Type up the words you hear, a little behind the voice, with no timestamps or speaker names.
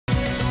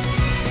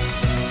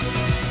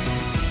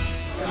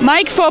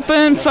Mike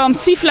Foppen from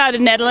Sifla, the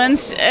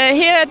Netherlands,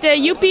 here at the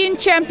European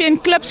Champion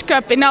Clubs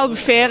Cup in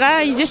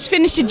Albufeira. You just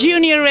finished a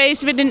junior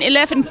race with an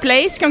 11th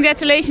place.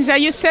 Congratulations, are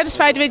you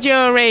satisfied with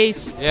your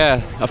race?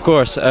 Yeah, of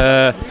course.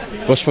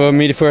 It was for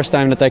me the first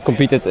time that I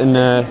competed in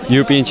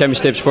European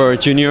Championships for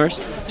juniors.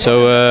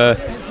 So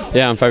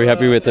yeah, I'm very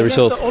happy with the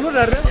result.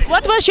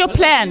 What was your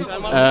plan?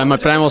 My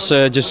plan was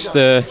just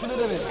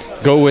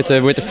go with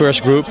the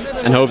first group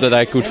and hope that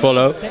I could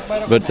follow.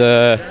 But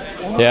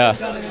yeah,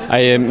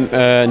 I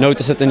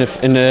noticed that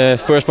in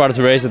the first part of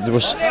the race that it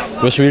was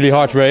a really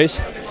hard race.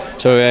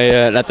 So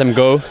I let them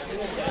go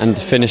and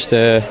finished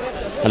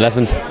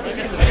 11th.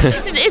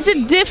 Is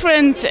it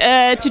different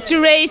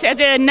to race at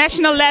the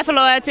national level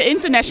or at the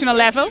international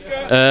level?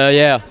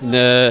 Yeah,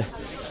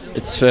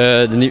 it's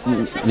the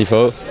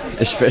niveau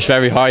is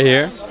very high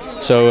here.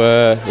 So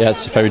yeah,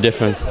 it's very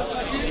different.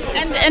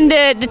 And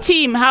the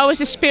team, how is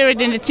the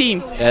spirit in the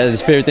team? Yeah, the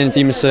spirit in the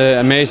team is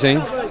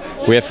amazing.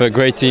 We have a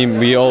great team,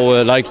 we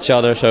all like each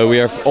other, so we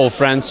are all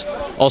friends,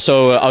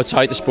 also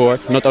outside the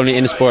sport, not only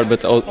in the sport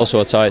but also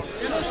outside.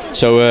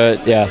 So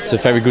yeah, it's a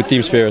very good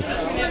team spirit.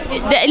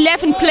 The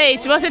 11th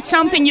place, was it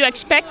something you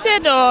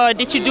expected or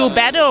did you do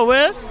better or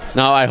worse?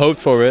 No, I hoped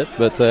for it,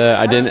 but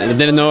I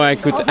didn't know I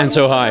could end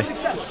so high.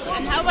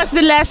 And how was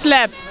the last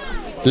lap?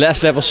 The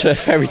last lap was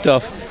very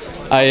tough.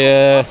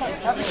 I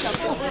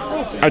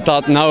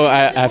thought now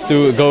I have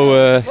to go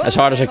as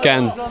hard as I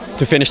can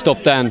to finish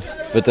top 10,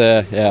 but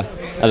yeah,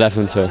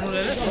 11th. So. Do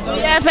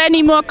you have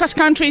any more cross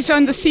countries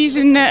on the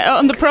season,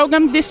 on the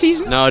program this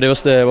season? No,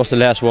 this was the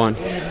last one,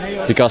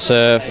 because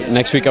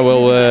next week I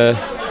will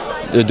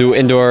do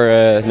indoor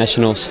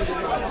nationals.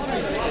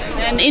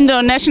 And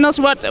indoor nationals,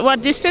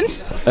 what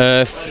distance?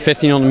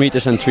 1500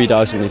 meters and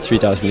 3000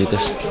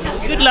 meters.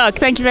 Good luck,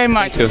 thank you very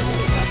much. Thank you.